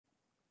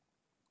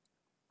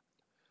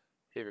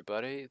Hey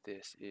everybody,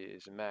 this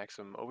is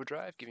Maximum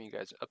Overdrive giving you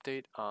guys an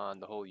update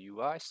on the whole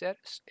UI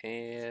status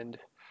and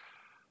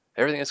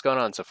everything that's gone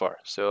on so far.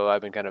 So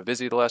I've been kind of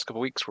busy the last couple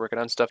weeks working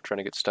on stuff, trying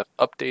to get stuff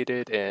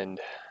updated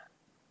and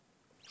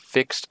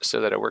fixed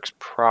so that it works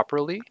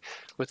properly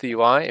with the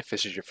UI. If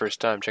this is your first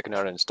time checking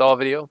out an install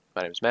video,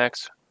 my name is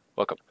Max.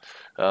 Welcome.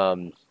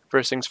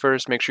 First things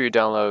first, make sure you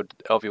download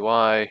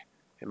LVY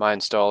in my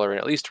installer and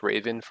at least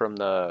Raven from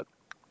the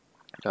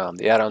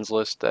add-ons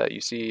list that you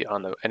see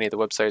on any of the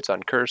websites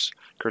on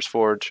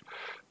CurseForge,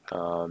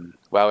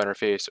 WoW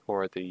Interface,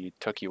 or the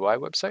Tuck UI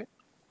website.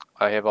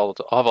 I'll have all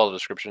the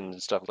descriptions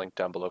and stuff linked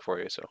down below for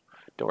you, so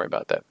don't worry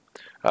about that.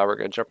 We're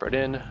going to jump right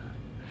in,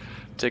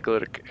 take a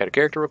look at a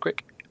character real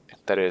quick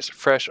that is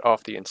fresh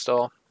off the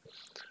install.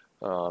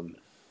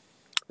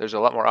 There's a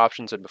lot more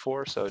options than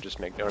before, so just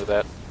make note of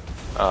that.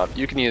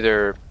 You can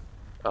either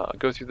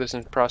go through this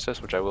process,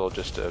 which I will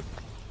just for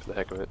the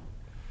heck of it.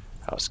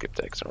 I'll skip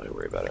that because I don't really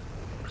worry about it.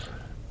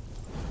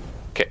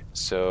 Okay,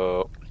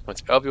 so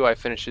once LVY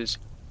finishes,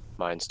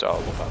 my install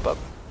will pop up.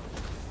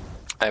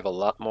 I have a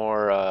lot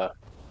more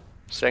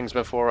settings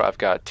before. I've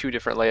got two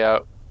different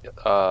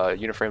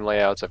uniframe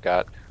layouts. I've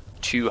got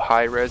two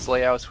high-res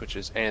layouts, which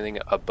is anything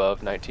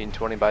above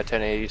 1920 by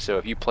 1080. So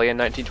if you play in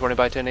 1920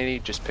 by 1080,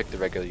 just pick the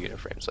regular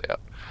uniframes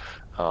layout.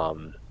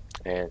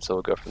 And so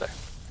we'll go from there.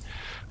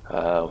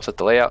 We'll set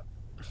the layout.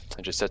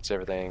 It just sets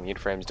everything,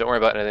 uniframes. Don't worry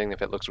about anything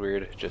if it looks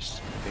weird.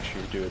 Just make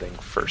sure you do everything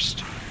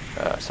first.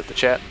 Set the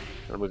chat.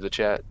 Remove the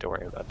chat. Don't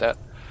worry about that.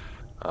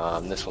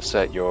 This will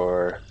set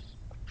your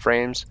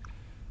frames.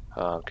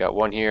 Got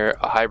one here,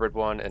 a hybrid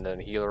one, and then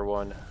a healer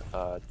one.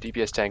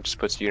 DPS tank just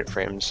puts the unit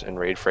frames and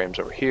raid frames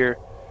over here.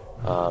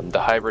 The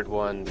hybrid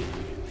one, the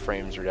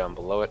frames are down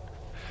below it.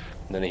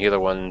 And then the healer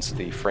ones,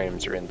 the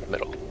frames are in the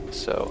middle.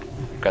 So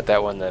got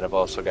that one. Then I've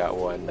also got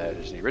one that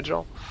is the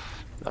original.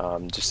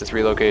 Just the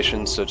three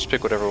locations, so just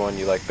pick whatever one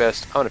you like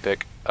best. I'm going to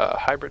pick a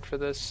hybrid for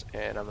this,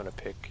 and I'm going to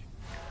pick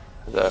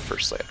the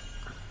first layout.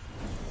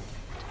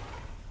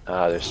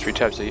 There's three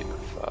types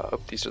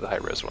of, these are the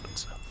high-res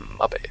ones.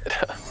 My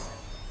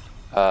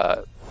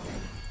bad.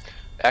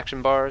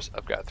 Action bars,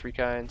 I've got three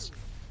kinds.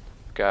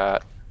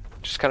 Got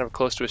just kind of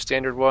close to a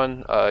standard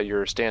one.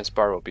 Your stance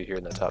bar will be here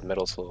in the top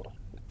middle, so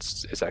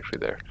it's actually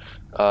there.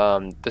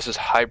 This is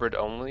hybrid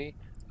only.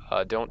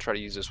 Don't try to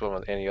use this one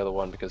with any other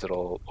one because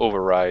it'll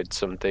override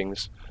some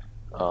things.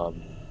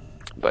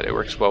 But it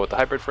works well with the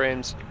hybrid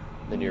frames.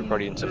 Then your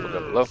party and stuff will go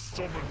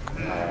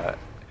below.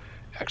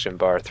 Action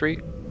bar 3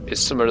 is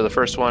similar to the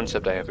first one,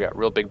 except I have got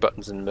real big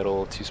buttons in the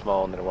middle, two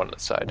small, and then one on the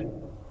side.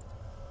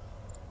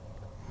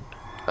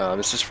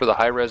 This is for the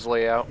high-res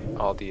layout,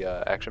 all the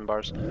action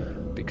bars,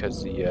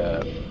 because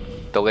the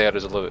layout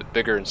is a little bit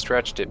bigger and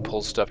stretched. It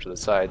pulls stuff to the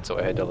side, so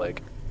I had to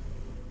like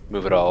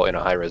move it all in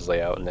a high-res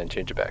layout and then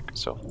change it back.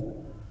 So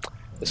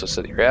this will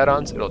set your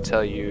add-ons. It'll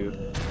tell you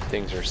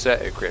things are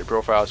set. It created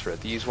profiles for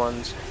these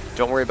ones.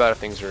 Don't worry about if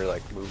things are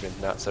like moved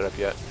and not set up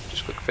yet.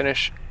 Just click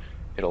finish.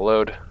 It'll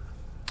load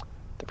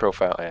the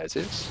profile as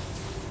is.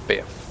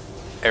 Bam.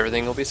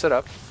 Everything will be set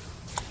up.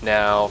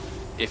 Now,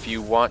 if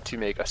you want to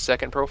make a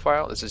second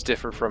profile, this is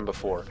different from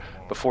before.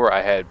 Before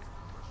I had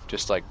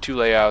just like two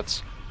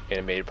layouts and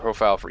it made a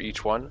profile for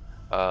each one.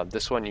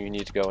 This one you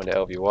need to go into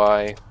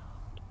LVY.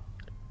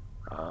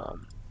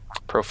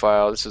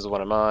 Profile, this is the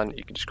one I'm on.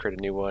 You can just create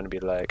a new one and be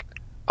like,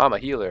 I'm a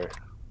healer.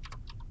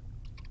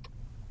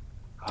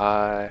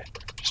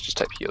 Just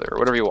type healer or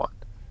whatever you want.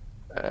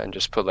 And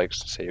just put like,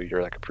 say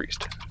you're like a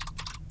priest.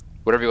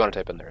 Whatever you want to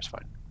type in there is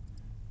fine.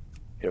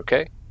 Hit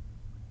OK.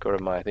 Go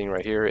to my thing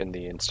right here in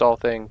the install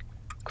thing.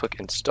 Click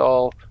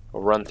install.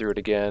 We'll run through it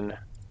again.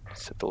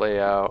 Set the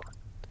layout.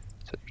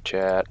 Set your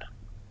chat.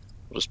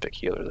 We'll just pick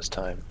healer this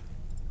time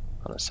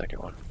on the second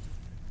one.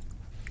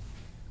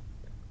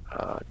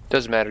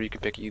 Doesn't matter, you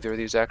can pick either of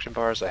these action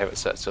bars. I have it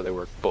set so they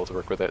both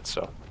work with it,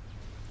 so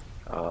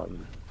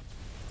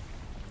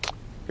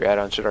your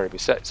add-on should already be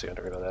set, so you don't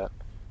have to worry about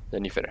that.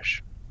 Then you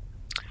finish.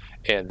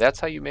 And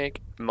that's how you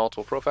make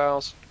multiple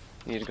profiles.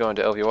 You need to go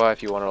into LVY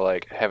if you want to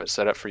like have it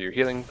set up for your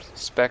healing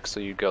specs, so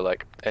you'd go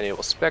like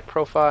enable spec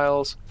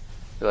profiles.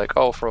 You're like,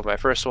 oh, for my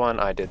first one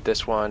I did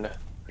this one,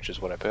 which is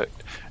what I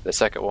picked. The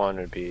second one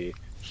would be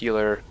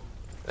healer,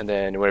 and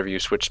then whenever you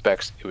switch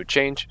specs it would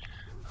change.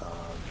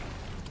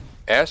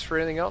 As for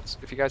anything else,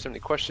 if you guys have any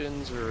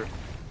questions or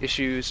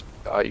issues,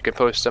 you can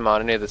post them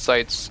on any of the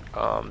sites.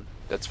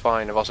 That's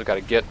fine. I've also got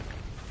a Git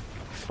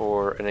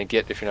and a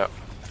Git, if you're not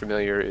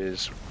familiar,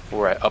 is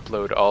where I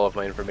upload all of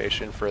my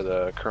information for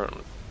the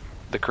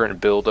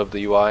current build of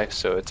the UI.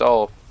 So it's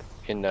all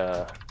in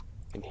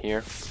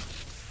here.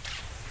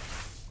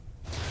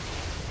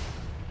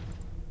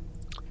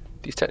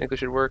 These technically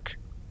should work.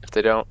 If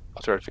they don't,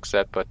 I'll try to fix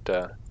that. But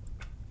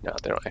no,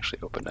 they don't actually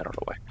open. I don't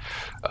know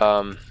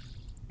why.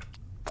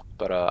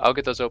 But I'll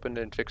get those opened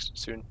and fixed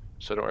soon,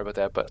 so don't worry about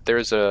that. But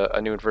there's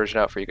a new version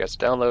out for you guys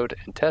to download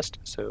and test,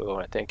 so I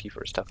want to thank you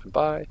for stopping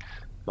by.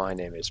 My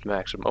name is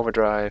Maximum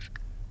Overdrive.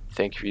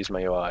 Thank you for using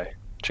my UI.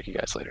 Check you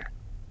guys later.